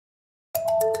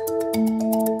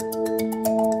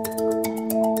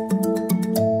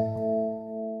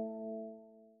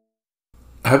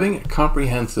Having a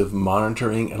comprehensive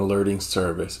monitoring and alerting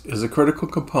service is a critical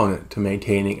component to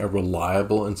maintaining a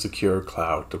reliable and secure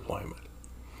cloud deployment.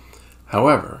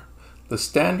 However, the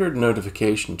standard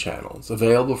notification channels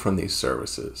available from these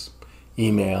services,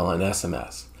 email and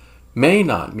SMS, may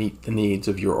not meet the needs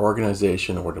of your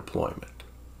organization or deployment.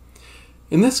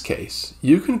 In this case,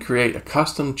 you can create a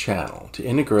custom channel to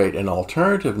integrate an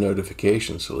alternative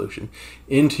notification solution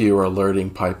into your alerting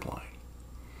pipeline.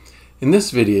 In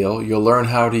this video, you'll learn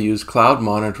how to use cloud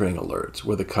monitoring alerts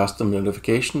with a custom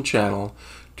notification channel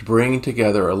to bring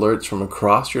together alerts from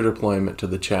across your deployment to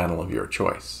the channel of your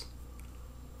choice.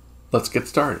 Let's get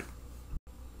started.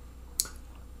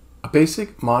 A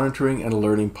basic monitoring and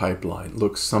alerting pipeline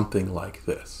looks something like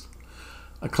this.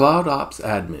 A Cloud Ops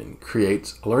admin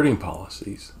creates alerting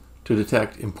policies to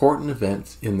detect important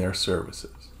events in their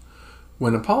services.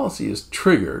 When a policy is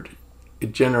triggered,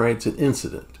 it generates an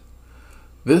incident.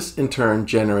 This in turn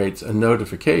generates a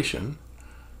notification,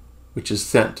 which is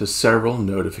sent to several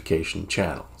notification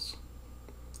channels.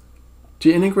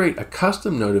 To integrate a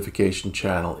custom notification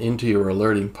channel into your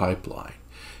alerting pipeline,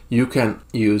 you can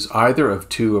use either of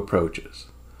two approaches.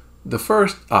 The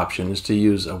first option is to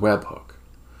use a webhook.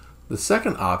 The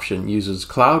second option uses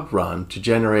Cloud Run to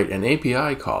generate an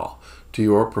API call to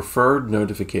your preferred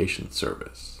notification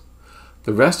service.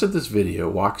 The rest of this video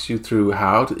walks you through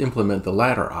how to implement the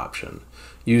latter option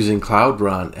using Cloud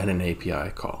Run and an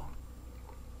API call.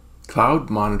 Cloud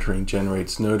monitoring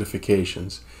generates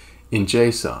notifications in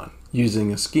JSON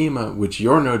using a schema which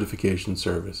your notification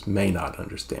service may not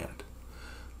understand.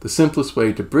 The simplest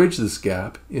way to bridge this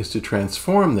gap is to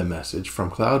transform the message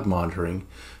from cloud monitoring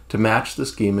to match the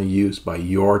schema used by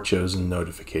your chosen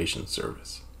notification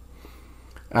service.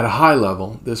 At a high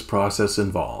level, this process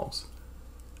involves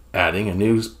adding a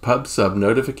new pub/sub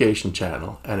notification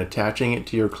channel and attaching it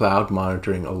to your cloud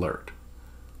monitoring alert.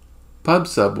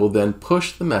 Pub/sub will then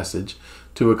push the message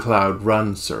to a Cloud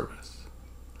Run service.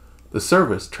 The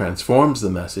service transforms the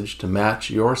message to match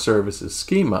your service's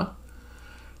schema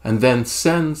and then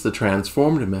sends the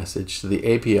transformed message to the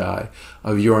API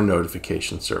of your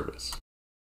notification service.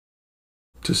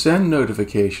 To send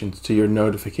notifications to your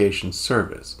notification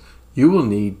service, you will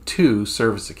need two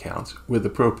service accounts with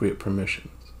appropriate permissions.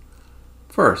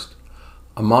 First,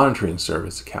 a monitoring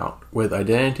service account with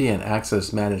Identity and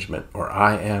Access Management, or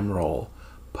IAM role,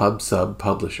 pub/sub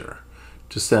publisher,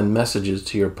 to send messages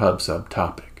to your pub/sub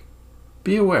topic.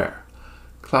 Be aware,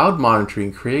 cloud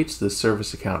monitoring creates this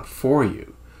service account for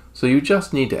you, so you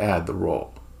just need to add the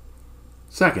role.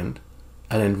 Second,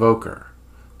 an invoker.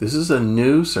 This is a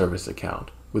new service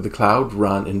account with the Cloud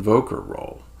Run invoker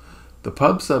role. The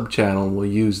pub/sub channel will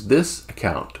use this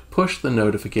account to push the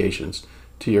notifications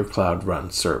to your Cloud Run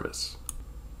service.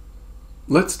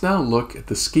 Let's now look at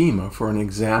the schema for an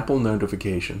example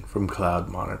notification from cloud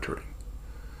monitoring.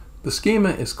 The schema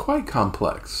is quite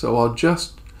complex, so I'll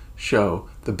just show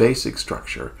the basic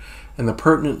structure and the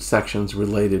pertinent sections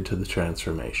related to the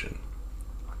transformation.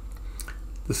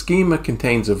 The schema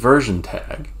contains a version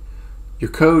tag. Your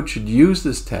code should use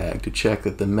this tag to check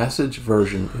that the message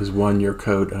version is one your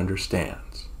code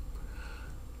understands.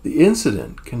 The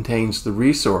incident contains the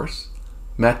resource,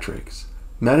 metrics,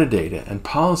 metadata, and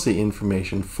policy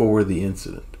information for the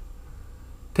incident.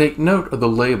 Take note of the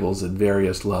labels at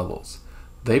various levels.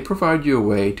 They provide you a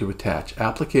way to attach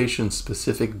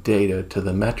application-specific data to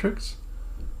the metrics,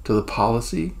 to the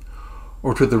policy,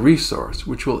 or to the resource,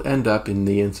 which will end up in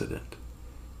the incident.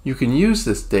 You can use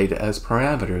this data as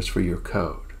parameters for your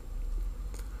code.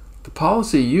 The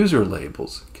policy user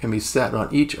labels can be set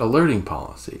on each alerting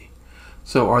policy,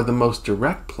 so are the most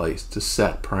direct place to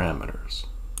set parameters.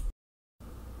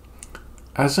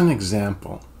 As an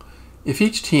example, if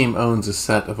each team owns a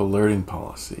set of alerting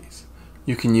policies,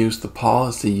 you can use the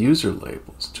policy user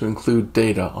labels to include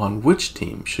data on which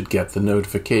team should get the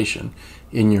notification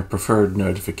in your preferred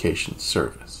notification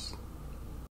service.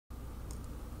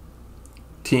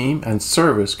 Team and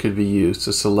service could be used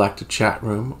to select a chat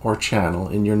room or channel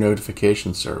in your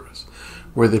notification service,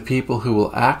 where the people who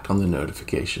will act on the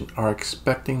notification are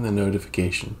expecting the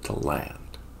notification to land.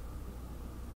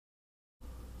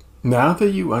 Now that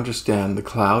you understand the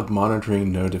cloud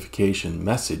monitoring notification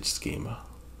message schema,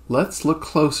 let's look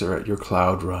closer at your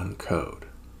Cloud Run code.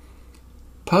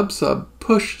 Pub/sub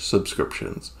push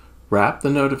subscriptions wrap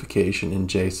the notification in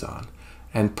JSON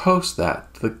and post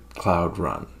that to the Cloud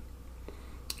Run.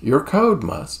 Your code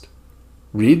must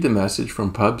read the message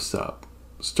from pub/sub,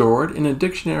 stored in a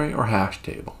dictionary or hash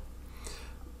table,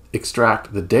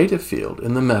 extract the data field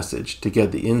in the message to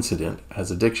get the incident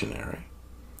as a dictionary,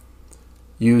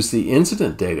 use the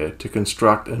incident data to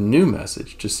construct a new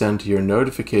message to send to your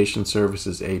notification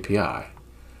services API,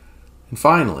 And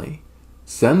finally,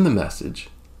 send the message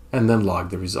and then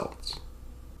log the results.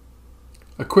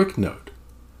 A quick note: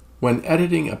 when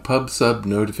editing a pub/sub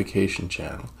notification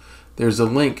channel, there's a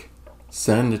link,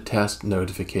 Send a Test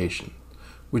Notification,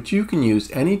 which you can use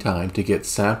anytime to get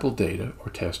sample data or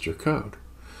test your code.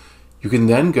 You can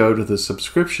then go to the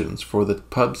subscriptions for the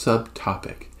pub/sub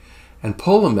topic and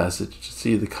pull a message to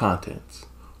see the contents,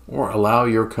 or allow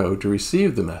your code to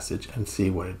receive the message and see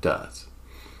what it does.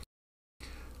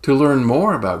 To learn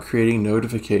more about creating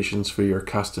notifications for your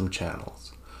custom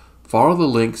channels, follow the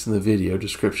links in the video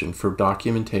description for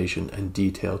documentation and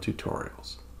detailed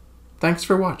tutorials. Thanks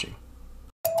for watching.